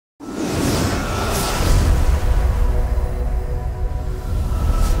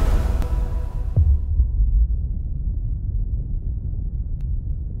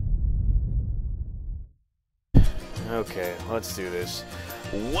let's do this.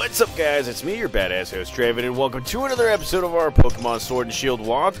 What's up, guys? It's me, your badass host, Draven, and welcome to another episode of our Pokemon Sword and Shield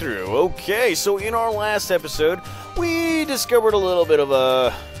walkthrough. Okay, so in our last episode, we discovered a little bit of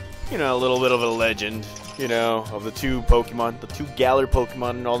a, legend, of the two Pokemon, the two Galar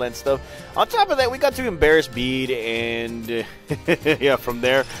Pokemon and all that stuff. On top of that, we got to embarrass Bede, and yeah, from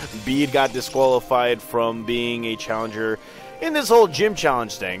there, Bede got disqualified from being a challenger in this whole gym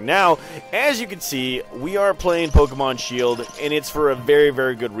challenge thing. Now, as you can see, we are playing Pokemon Shield, and it's for a very,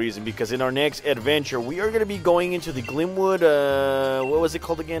 very good reason, because in our next adventure, we are going to be going into the Glimwood, what was it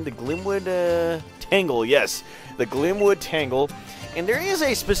called again? The Glimwood, Tangle, yes. The Glimwood Tangle. And there is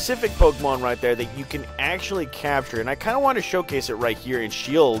a specific Pokemon right there that you can actually capture, and I kind of want to showcase it right here in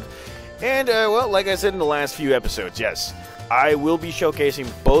Shield. And, well, like I said in the last few episodes, yes, I will be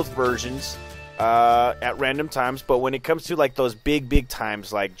showcasing both versions at random times, but when it comes to like those big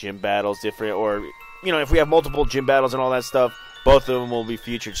times like gym battles, different, or if we have multiple gym battles and all that stuff, both of them will be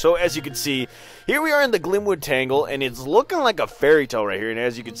featured. So as you can see, here we are in the Glimwood Tangle, and it's looking like a fairy tale right here. And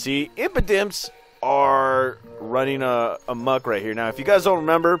as you can see, Imps are running amok right here. Now, if you guys don't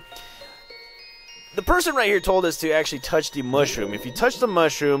remember, the person right here told us to actually touch the mushroom. If you touch the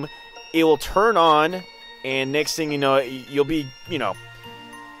mushroom, it will turn on, and next thing you know, you'll be,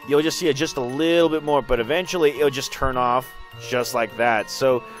 you'll just see it just a little bit more, but eventually it'll just turn off just like that.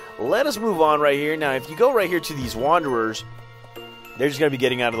 So let us move on right here. Now, if you go right here to these Wanderers, they're just going to be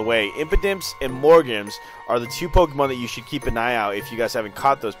getting out of the way. Impidimps and Morgans are the two Pokemon that you should keep an eye out if you guys haven't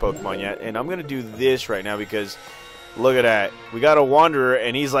caught those Pokemon yet. And I'm going to do this right now because look at that. We got a Wanderer,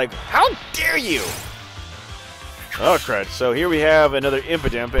 and he's like, how dare you? Oh, crud. So here we have another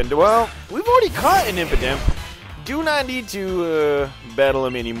Impidimp, and, well, we've already caught an Impidimp. Do not need to battle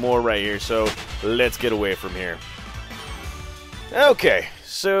him anymore right here, so let's get away from here. Okay,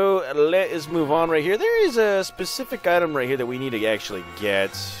 so let us move on right here. There is a specific item right here that we need to actually get.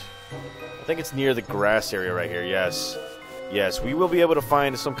 I think it's near the grass area right here, yes. Yes, we will be able to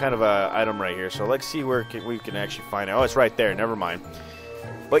find some kind of a item right here, so let's see where we can actually find it. Oh, it's right there, never mind.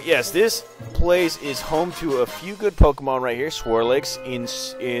 But yes, this place is home to a few good Pokemon right here. Swirlix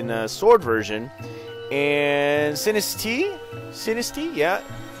in Sword version. And Sinistea, yeah.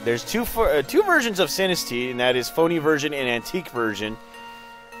 There's two versions of Sinistea, and that is Phony version and Antique version.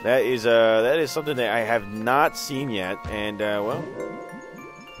 That is something that I have not seen yet, and well,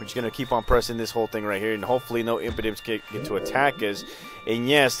 we're just gonna keep on pressing this whole thing right here, and hopefully no Impidimps get to attack us. And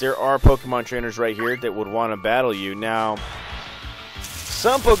yes, there are Pokemon trainers right here that would want to battle you. Now,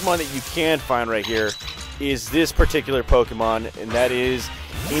 some Pokemon that you can find right here is this particular Pokemon, and that is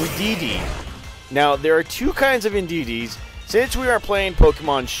Indeedee. Now, there are two kinds of Indeedees. Since we are playing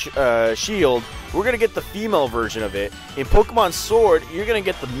Pokemon Shield, we're going to get the female version of it. In Pokemon Sword, you're going to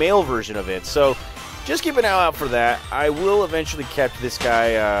get the male version of it. So, just keep an eye out for that. I will eventually capture this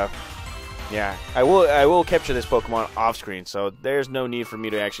guy. Yeah, I will capture this Pokemon off screen. So, there's no need for me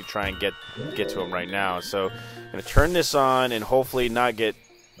to actually try and get to him right now. So, I'm going to turn this on and hopefully not get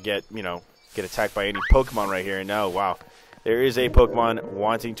attacked by any Pokemon right here. And oh, wow. There is a Pokemon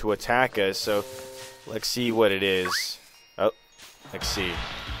wanting to attack us, so let's see what it is. Oh, let's see.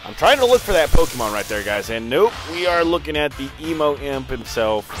 I'm trying to look for that Pokemon right there, guys, and nope, we are looking at the emo imp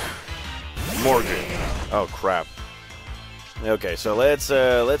himself, Morgan. Oh, crap. Okay, so let's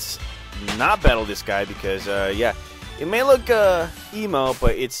not battle this guy because, yeah, it may look emo,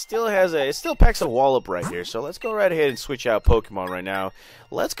 but it still packs a wallop right here. So let's go right ahead and switch out Pokemon right now.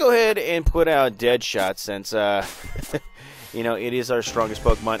 Let's go ahead and put out Deadshot since it is our strongest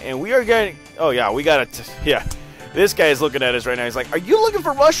Pokemon, and we are getting. Oh yeah, we got it. Yeah, this guy is looking at us right now. He's like, "Are you looking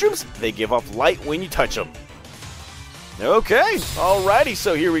for mushrooms? They give off light when you touch them." Okay, alrighty.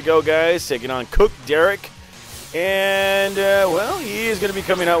 So here we go, guys. Taking on Cook Derek, and well, he is going to be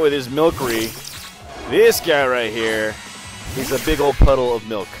coming out with his Milcery. This guy right here is a big old puddle of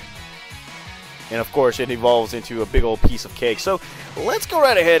milk. And of course, it evolves into a big old piece of cake. So let's go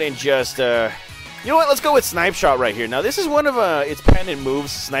right ahead and just, you know what, let's go with Snipe Shot right here. Now, this is one of its patented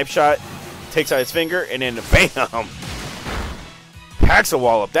moves. Snipe Shot takes out its finger and then bam! Packs a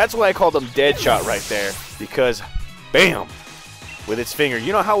wallop. That's why I called them Dead Shot right there. Because, bam! With its finger.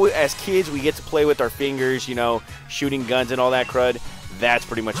 You know how as kids we get to play with our fingers, shooting guns and all that crud? That's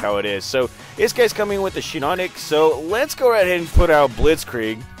pretty much how it is. So, this guy's coming with the Shiinotic, so let's go right ahead and put out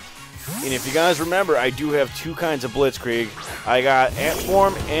Blitzkrieg. And if you guys remember, I do have two kinds of Blitzkrieg. I got Ant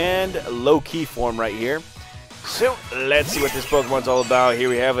Form and Low Key Form right here. So, let's see what this Pokemon's all about. Here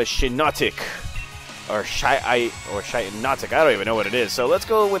we have a Shiinotic. Or Shiinotic, I don't even know what it is. So, let's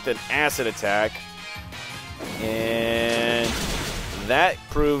go with an Acid Attack. And That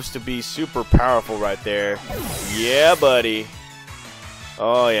proves to be super powerful right there. Yeah, buddy.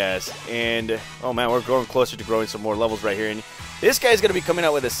 Oh, yes. And, oh, man, we're growing closer to growing some more levels right here. And this guy's going to be coming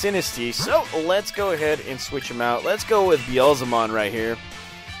out with a Sinnoh, so let's go ahead and switch him out. Let's go with Beelzemon right here.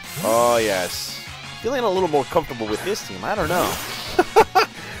 Oh, yes. Feeling a little more comfortable with this team. I don't know.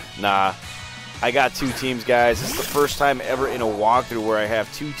 Nah. I got 2 teams, guys. This is the first time ever in a walkthrough where I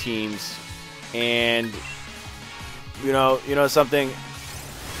have 2 teams. And, you know something?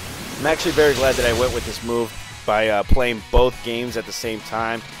 I'm actually very glad that I went with this move by playing both games at the same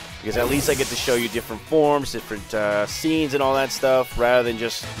time, because at least I get to show you different forms, different scenes and all that stuff, rather than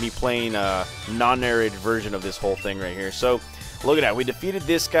just me playing a non-narrated version of this whole thing right here. So look at that, we defeated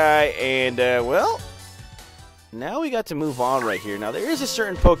this guy, and well, now we got to move on right here. Now there is a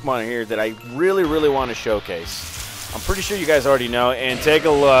certain Pokemon here that I really want to showcase. I'm pretty sure you guys already know, and take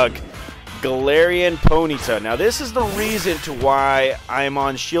a look. Galarian Ponyta. Now this is the reason to why I'm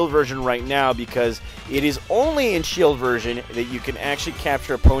on Shield version right now, because it is only in Shield version that you can actually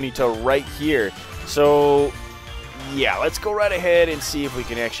capture a Ponyta right here. So yeah, let's go right ahead and see if we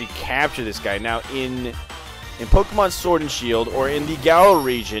can actually capture this guy. Now in Pokemon Sword and Shield, or in the Galar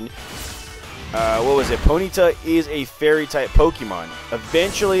region, what was it? Ponyta is a Fairy type Pokemon.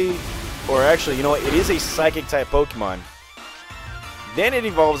 Eventually, or actually, you know what? It is a Psychic type Pokemon. Then it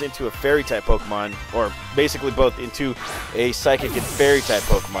evolves into a Fairy type Pokemon, or basically both, into a Psychic and Fairy type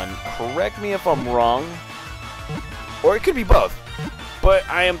Pokemon. Correct me if I'm wrong, or it could be both. But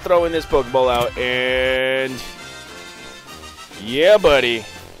I am throwing this Pokeball out, and yeah, buddy,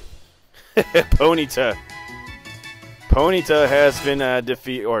 Ponyta. Ponyta has been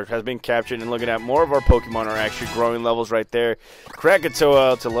defeated, or has been captured, and looking at more of our Pokemon are actually growing levels right there.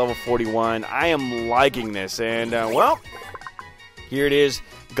 Krakatoa to level 41. I am liking this, and well, here it is,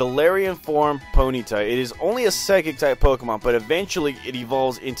 Galarian form Ponyta. It is only a Psychic type Pokemon, but eventually it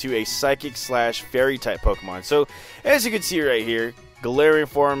evolves into a Psychic / Fairy type Pokemon. So, as you can see right here, Galarian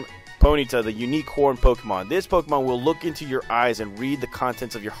form Ponyta, the unique horn Pokemon. This Pokemon will look into your eyes and read the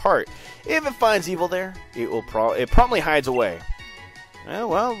contents of your heart. If it finds evil there, it promptly hides away.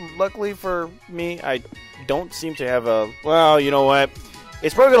 Well, luckily for me, I don't seem to have a... Well, you know what?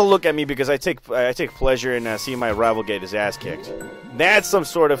 It's probably going to look at me because I take pleasure in seeing my rival get his ass kicked. That's some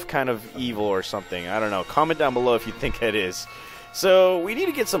sort of kind of evil or something. I don't know. Comment down below if you think that is. So, we need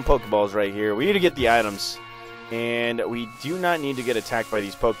to get some Pokeballs right here. We need to get the items. And we do not need to get attacked by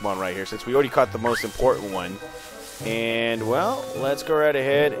these Pokemon right here, since we already caught the most important one. And, well, let's go right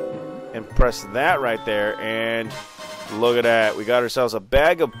ahead and press that right there. And look at that. We got ourselves a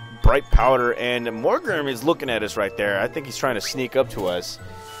bag of bright powder, and Morgrim is looking at us right there. I think he's trying to sneak up to us.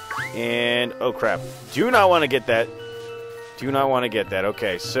 And, oh crap. Do not want to get that. Do not want to get that.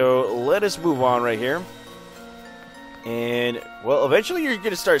 Okay, so let us move on right here. And, well, eventually you're going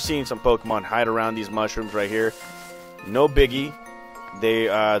to start seeing some Pokemon hide around these mushrooms right here. No biggie.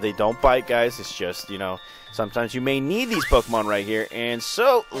 They don't bite, guys. It's just, you know, sometimes you may need these Pokemon right here. And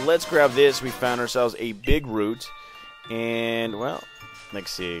so, let's grab this. We found ourselves a big root. And, well,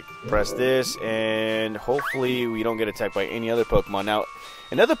 let's see. Press this, and hopefully we don't get attacked by any other Pokemon. Now,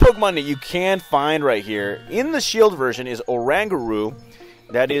 another Pokemon that you can find right here in the Shield version is Oranguru.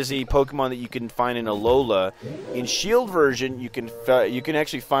 That is a Pokemon that you can find in Alola. In Shield version, you can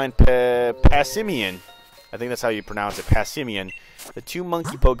actually find Passimian. I think that's how you pronounce it, Passimian. The 2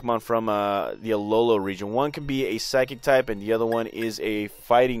 monkey Pokemon from the Alola region. One can be a Psychic type, and the other one is a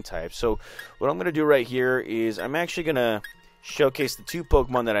Fighting type. So what I'm going to do right here is I'm actually going to showcase the 2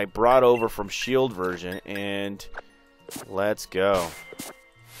 Pokemon that I brought over from Shield version, and let's go.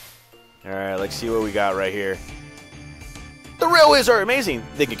 Alright, let's see what we got right here. The railways are amazing.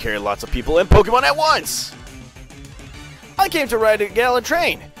 They can carry lots of people and Pokemon at once. I came to ride a Gala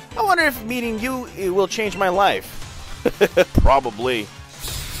train. I wonder if meeting you will change my life. Probably.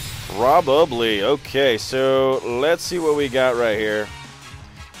 Probably. Okay, so let's see what we got right here.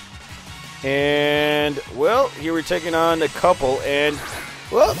 And, well, here we're taking on a couple, and,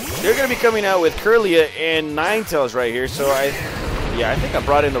 well, they're going to be coming out with Kirlia and Ninetales right here, so I think I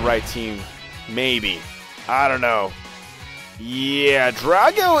brought in the right team. Maybe. I don't know. Yeah,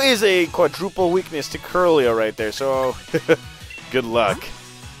 Drago is a quadruple weakness to Kirlia right there, so good luck.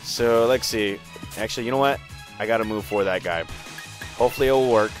 So, let's see. Actually, you know what? I got to move for that guy. Hopefully it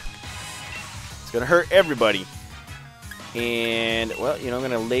will work. It's going to hurt everybody. And, well, you know, I'm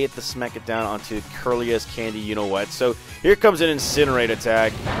going to lay it to smack it down onto Kirlia's candy, you know what. So, here comes an Incinerate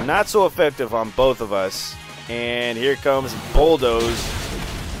attack. Not so effective on both of us. And here comes Bulldoze.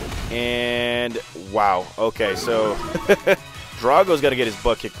 And, wow. Okay, so, Drago's got to get his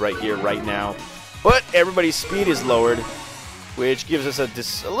butt kicked right here, right now. But everybody's speed is lowered. which gives us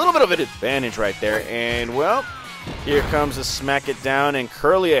a little bit of an advantage right there. And, well, here comes a Smack It Down, and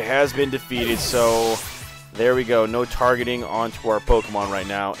Kirlia has been defeated, so there we go. No targeting onto our Pokemon right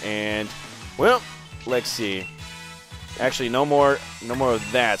now. And, well, let's see. Actually, no more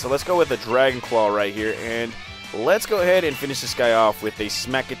of that. So let's go with a Dragon Claw right here, and let's go ahead and finish this guy off with a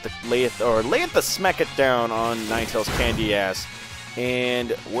lay it the Smack It Down on Ninetales candy ass.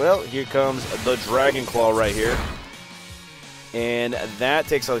 And, well, here comes the Dragon Claw right here. And that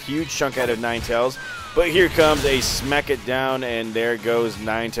takes a huge chunk out of Ninetales. But here comes a Smack It Down, and there goes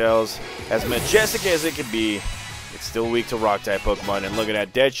Ninetales. As majestic as it could be, it's still weak to Rock-type Pokemon. And look at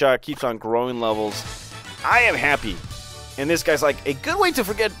that, Deadshot keeps on growing levels. I am happy. And this guy's like, a good way to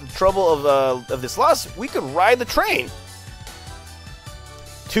forget the trouble of this loss, we could ride the train.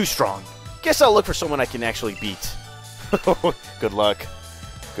 Too strong. Guess I'll look for someone I can actually beat. Good luck.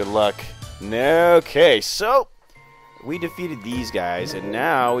 Good luck. Okay, so we defeated these guys, and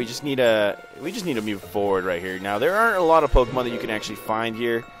now we just need to move forward right here. Now there aren't a lot of Pokemon that you can actually find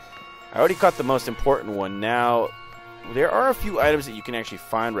here. I already caught the most important one. Now there are a few items that you can actually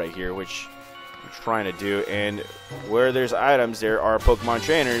find right here, which I'm trying to do. And where there's items, there are Pokemon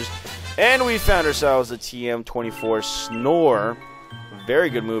trainers. And we found ourselves a TM24 Snore. Very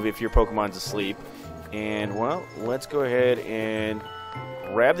good move if your Pokemon's asleep. And, well, let's go ahead and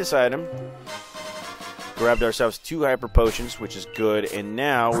grab this item. Grabbed ourselves 2 Hyper Potions, which is good. And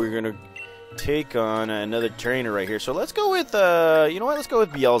now we're going to take on another trainer right here. So let's go with, you know what? Let's go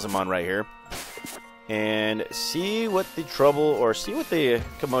with Beelzemon right here. And see what the trouble, or see what the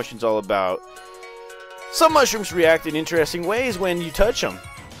commotion's all about. Some mushrooms react in interesting ways when you touch them.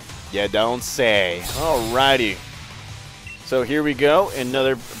 You don't say. Alrighty. So here we go,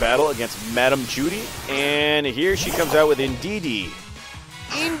 another battle against Madame Judy, and here she comes out with Indeedee.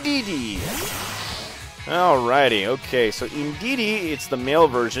 Indeedee. Alrighty, okay, so Indeedee, it's the male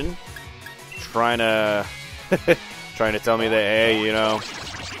version, trying to tell me that, hey, you know,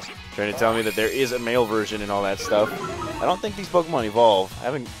 trying to tell me that there is a male version and all that stuff. I don't think these Pokemon evolve. I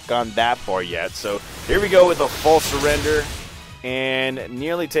haven't gone that far yet, so here we go with a False Surrender, and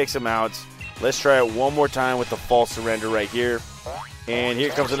nearly takes him out. Let's try it one more time with the False Surrender right here. And here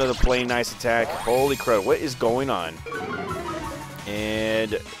comes another Play Nice attack. Holy crap, what is going on?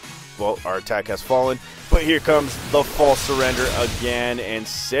 And, well, our attack has fallen. But here comes the False Surrender again. And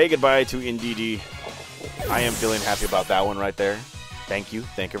say goodbye to Indeedee. I am feeling happy about that one right there. Thank you.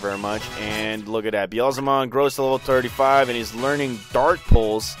 Thank you very much. And look at that. Beelzemon grows to level 35 and he's learning Dark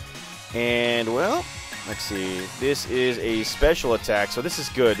Pulse. And, well, let's see. This is a special attack, so this is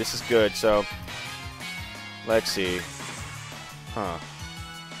good. This is good. So, let's see. Huh.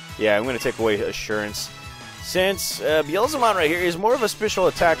 Yeah, I'm going to take away Assurance. Since Beelzemon right here is more of a special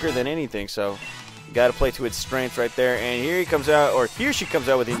attacker than anything, so you got to play to its strengths right there. And here he comes out, or here she comes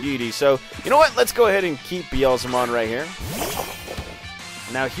out with Indeedee. So, you know what? Let's go ahead and keep Beelzemon right here.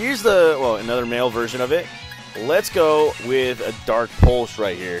 Now, here's the, well, another male version of it. Let's go with a Dark Pulse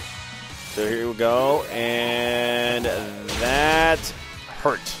right here. So here we go, and that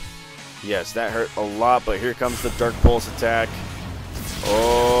hurt. Yes, that hurt a lot, but here comes the Dark Pulse attack.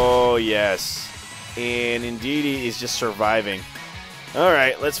 Oh, yes. And Indeedee is just surviving. All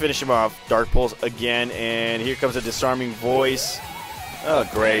right, let's finish him off. Dark Pulse again, and here comes a Disarming Voice. Oh,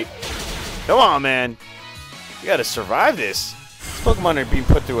 great. Come on, man. You got to survive this. These Pokemon are being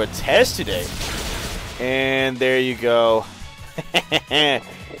put through a test today. And there you go.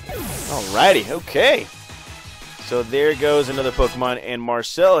 Alrighty, okay. So there goes another Pokemon, and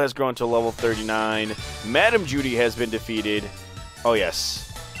Marcel has grown to level 39. Madame Judy has been defeated. Oh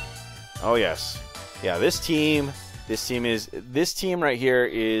yes. Oh yes. Yeah, this team right here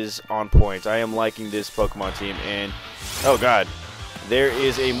is on point. I am liking this Pokemon team, and oh god. There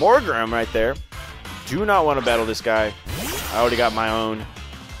is a Morgrem right there. Do not want to battle this guy. I already got my own.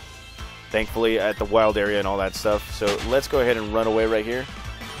 Thankfully at the wild area and all that stuff. So let's go ahead and run away right here.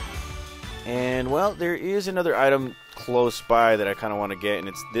 And, well, there is another item close by that I kind of want to get, and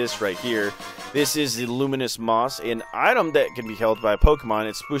it's this right here. This is the Luminous Moss, an item that can be held by a Pokemon.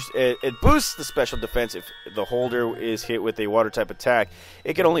 It boosts the special defense if the holder is hit with a Water-type attack.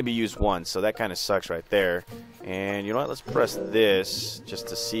 It can only be used once, so that kind of sucks right there. And, you know what, let's press this just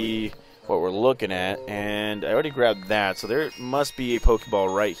to see what we're looking at. And I already grabbed that, so there must be a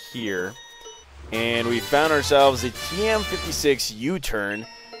Pokeball right here. And we found ourselves a TM56 U-turn.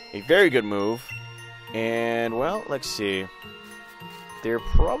 A very good move. And, well, let's see. There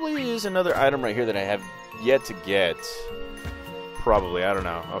probably is another item right here that I have yet to get. Probably, I don't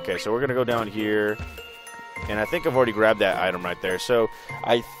know. Okay, so we're going to go down here. And I think I've already grabbed that item right there. So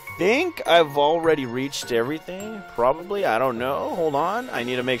I think I've already reached everything. Probably. I don't know. Hold on. I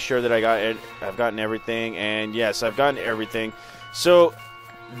need to make sure that I've gotten everything. And yes, I've gotten everything. So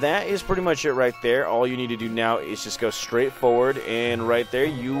that is pretty much it right there. All you need to do now is just go straight forward. And right there,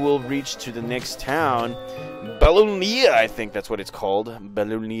 you will reach to the next town. Ballonia, I think that's what it's called.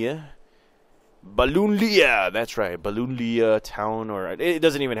 Ballonia. Ballonia, that's right, Ballonia town, or it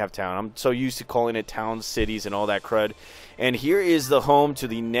doesn't even have town. I'm so used to calling it towns, cities, and all that crud. And here is the home to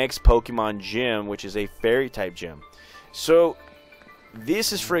the next Pokemon gym, which is a fairy type gym. So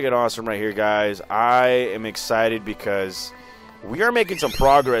this is friggin' awesome right here, guys. I am excited because we are making some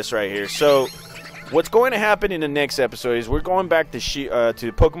progress right here. So what's going to happen in the next episode is we're going back to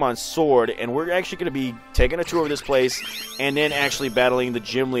Pokemon Sword, and we're actually going to be taking a tour of this place and then actually battling the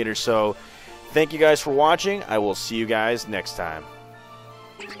gym leader. So thank you guys for watching. I will see you guys next time.